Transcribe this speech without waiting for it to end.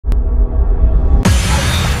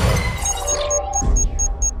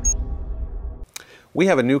We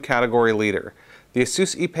have a new category leader. The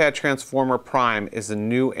ASUS ePad Transformer Prime is the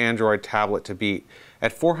new Android tablet to beat.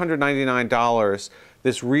 At $499,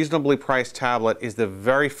 this reasonably priced tablet is the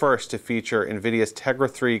very first to feature NVIDIA's Tegra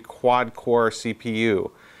 3 quad-core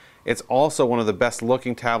CPU. It's also one of the best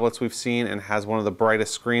looking tablets we've seen and has one of the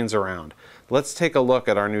brightest screens around. Let's take a look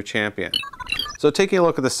at our new champion. So taking a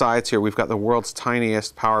look at the sides here, we've got the world's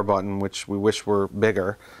tiniest power button, which we wish were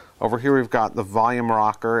bigger. Over here we've got the volume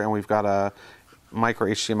rocker, and we've got a micro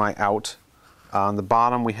HDMI out. On the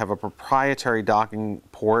bottom we have a proprietary docking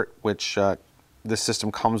port, which this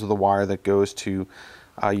system comes with a wire that goes to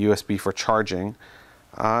USB for charging.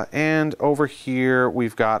 And over here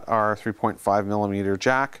we've got our 3.5mm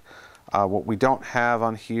jack. What we don't have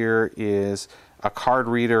on here is a card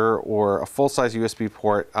reader or a full-size USB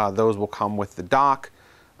port. Those will come with the dock,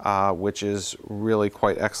 which is really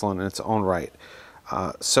quite excellent in its own right.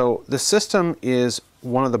 So the system is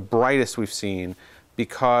one of the brightest we've seen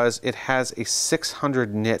because it has a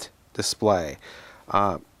 600 nit display.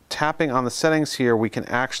 Tapping on the settings here, we can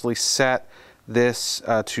actually set this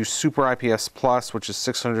to Super IPS Plus, which is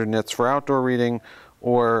 600 nits for outdoor reading,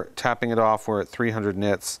 or tapping it off, we're at 300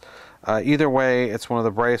 nits. Either way, it's one of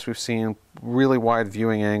the brightest we've seen, really wide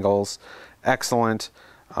viewing angles, excellent,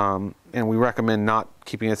 and we recommend not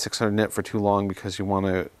keeping it 600 nit for too long because you want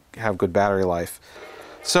to have good battery life.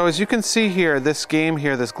 So as you can see here, this game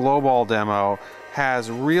here, this Global demo,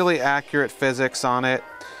 has really accurate physics on it.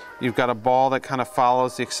 You've got a ball that kind of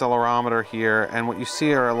follows the accelerometer here, and what you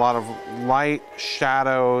see are a lot of light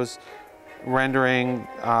shadows rendering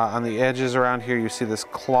on the edges around here. You see this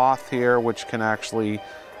cloth here, which can actually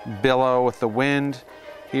billow with the wind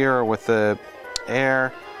here or with the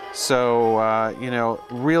air. So, you know,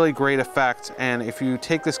 really great effect. And if you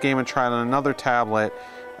take this game and try it on another tablet,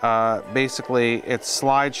 basically it's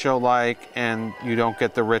slideshow-like, and you don't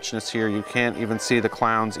get the richness here. You can't even see the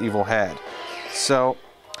clown's evil head. So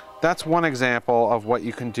that's one example of what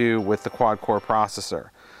you can do with the quad-core processor.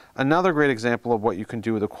 Another great example of what you can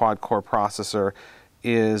do with a quad-core processor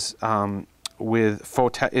is using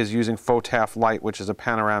Photaf Lite, which is a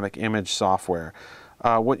panoramic image software.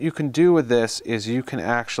 What you can do with this is you can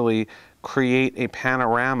actually create a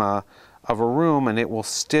panorama of a room, and it will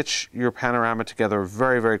stitch your panorama together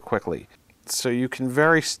very, very quickly. So you can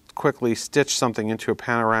very quickly stitch something into a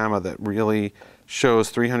panorama that really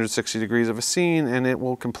shows 360 degrees of a scene, and it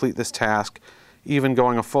will complete this task, even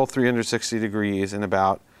going a full 360 degrees in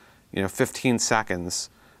about 15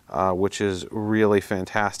 seconds, which is really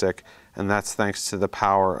fantastic, and that's thanks to the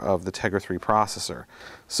power of the Tegra 3 processor.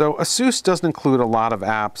 So ASUS doesn't include a lot of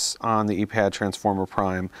apps on the ePad Transformer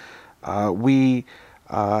Prime. We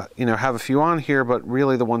have a few on here, but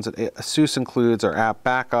really the ones that ASUS includes are App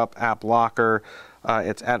Backup, App Locker,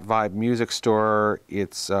 it's AtVibe Music Store,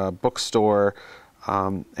 it's Bookstore,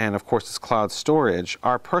 and of course it's Cloud Storage.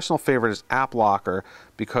 Our personal favorite is App Locker,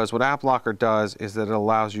 because what App Locker does is that it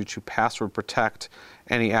allows you to password protect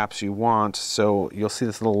any apps you want. So you'll see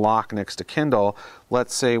this little lock next to Kindle.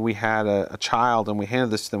 Let's say we had a child and we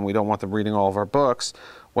handed this to them, we don't want them reading all of our books.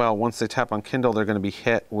 Well, once they tap on Kindle, they're going to be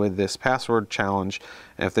hit with this password challenge,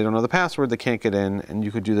 and if they don't know the password, they can't get in. And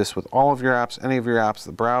you could do this with all of your apps, any of your apps,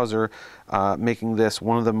 the browser, making this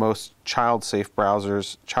one of the most child-safe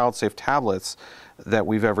browsers, child-safe tablets that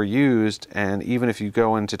we've ever used. And even if you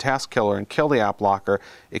go into Task Killer and kill the app locker,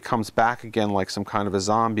 it comes back again like some kind of a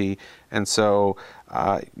zombie. And so,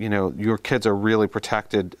 your kids are really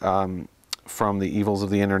protected from the evils of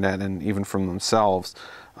the internet and even from themselves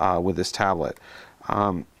with this tablet.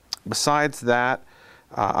 Besides that,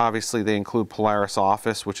 obviously they include Polaris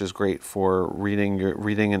Office, which is great for reading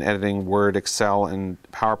and editing Word, Excel, and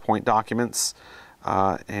PowerPoint documents.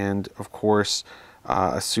 And of course,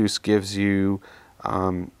 ASUS gives you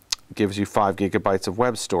 5 GB of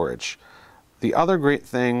web storage. The other great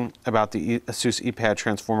thing about the ASUS ePad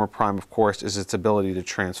Transformer Prime, of course, is its ability to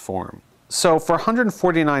transform. So for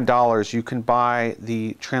 $149, you can buy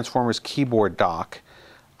the Transformers keyboard dock.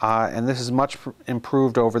 And this is much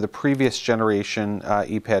improved over the previous generation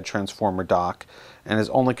ePad Transformer dock, and is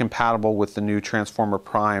only compatible with the new Transformer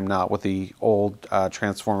Prime, not with the old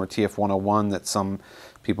Transformer TF101 that some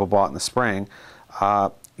people bought in the spring.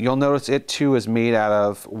 You'll notice it too is made out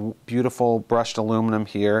of beautiful brushed aluminum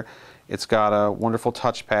here. It's got a wonderful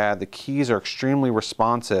touchpad. The keys are extremely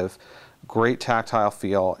responsive, great tactile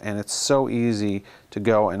feel, and it's so easy to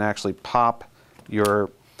go and actually pop your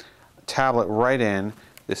tablet right in.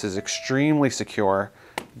 This is extremely secure,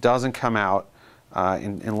 doesn't come out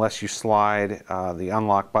unless you slide the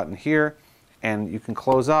unlock button here, and you can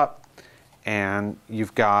close up, and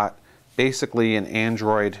you've got basically an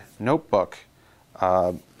Android notebook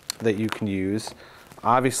that you can use.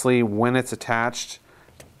 Obviously, when it's attached,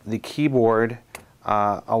 the keyboard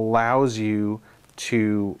allows you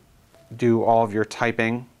to do all of your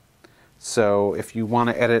typing. So if you want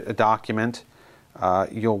to edit a document,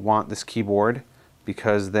 you'll want this keyboard,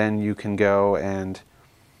 because then you can go and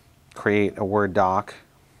create a Word doc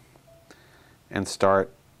and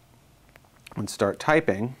start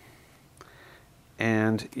typing.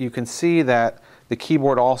 And you can see that the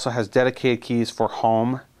keyboard also has dedicated keys for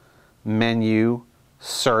home, menu,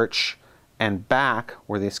 search, and back,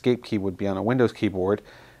 where the escape key would be on a Windows keyboard.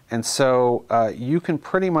 And so you can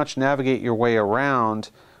pretty much navigate your way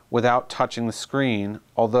around without touching the screen,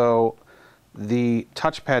 although the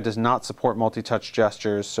touchpad does not support multi-touch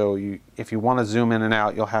gestures, so if you want to zoom in and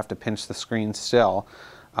out, you'll have to pinch the screen still.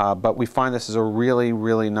 But we find this is a really,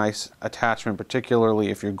 really nice attachment, particularly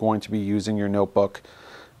if you're going to be using your notebook,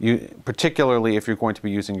 particularly if you're going to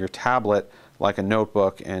be using your tablet like a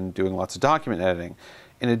notebook and doing lots of document editing.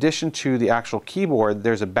 In addition to the actual keyboard,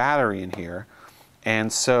 there's a battery in here,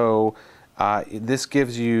 and so this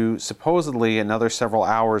gives you supposedly another several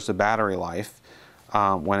hours of battery life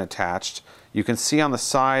when attached. You can see on the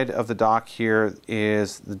side of the dock here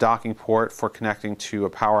is the docking port for connecting to a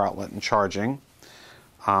power outlet and charging.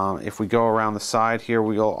 If we go around the side here,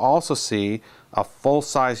 we'll also see a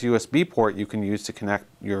full-size USB port you can use to connect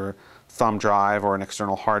your thumb drive or an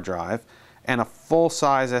external hard drive, and a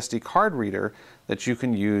full-size SD card reader that you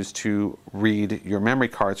can use to read your memory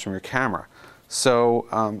cards from your camera. So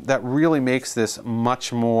that really makes this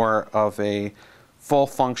much more of a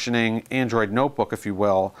full-functioning Android notebook, if you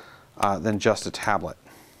will, than just a tablet.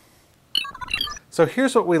 So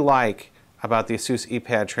here's what we like about the ASUS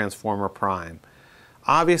ePad Transformer Prime.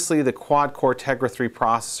 Obviously, the quad-core Tegra 3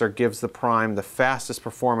 processor gives the Prime the fastest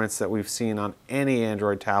performance that we've seen on any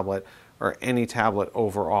Android tablet or any tablet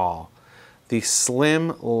overall. The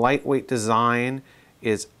slim, lightweight design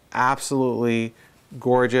is absolutely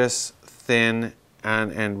gorgeous, thin,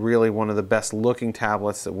 and really one of the best looking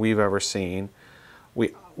tablets that we've ever seen.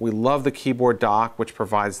 We love the keyboard dock, which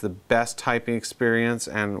provides the best typing experience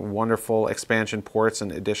and wonderful expansion ports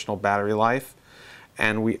and additional battery life.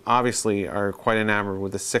 And we obviously are quite enamored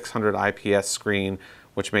with the 600 IPS screen,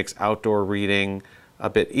 which makes outdoor reading a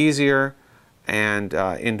bit easier and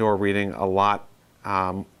indoor reading a lot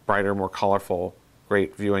brighter, more colorful,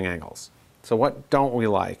 great viewing angles. So what don't we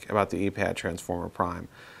like about the ePad Transformer Prime?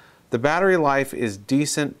 The battery life is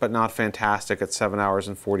decent but not fantastic at 7 hours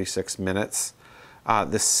and 46 minutes.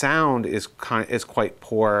 The sound is quite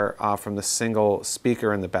poor from the single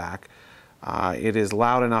speaker in the back. It is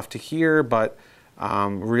loud enough to hear, but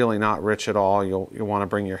really not rich at all. You'll want to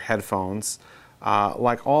bring your headphones.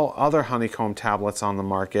 Like all other Honeycomb tablets on the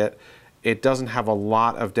market, it doesn't have a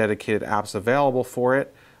lot of dedicated apps available for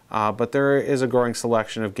it, but there is a growing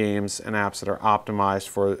selection of games and apps that are optimized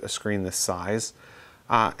for a screen this size.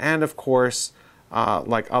 And of course,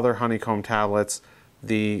 like other Honeycomb tablets,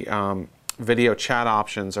 the video chat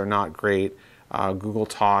options are not great. Google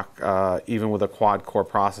Talk, even with a quad-core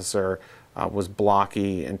processor, was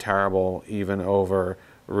blocky and terrible even over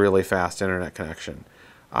really fast internet connection.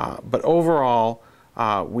 But overall,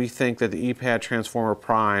 we think that the ePad Transformer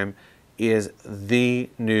Prime is the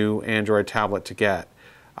new Android tablet to get.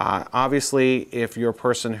 Obviously, if you're a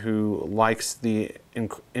person who likes the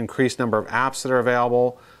increased number of apps that are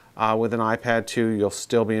available with an iPad 2, you'll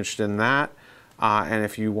still be interested in that. And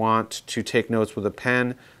if you want to take notes with a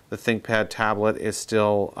pen, the ThinkPad tablet is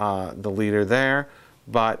still the leader there.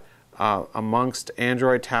 But amongst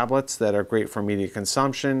Android tablets that are great for media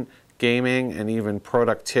consumption, gaming, and even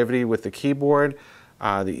productivity with the keyboard,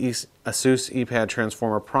 the ASUS ePad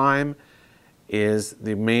Transformer Prime is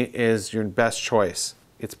your best choice.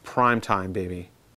 It's prime time, baby.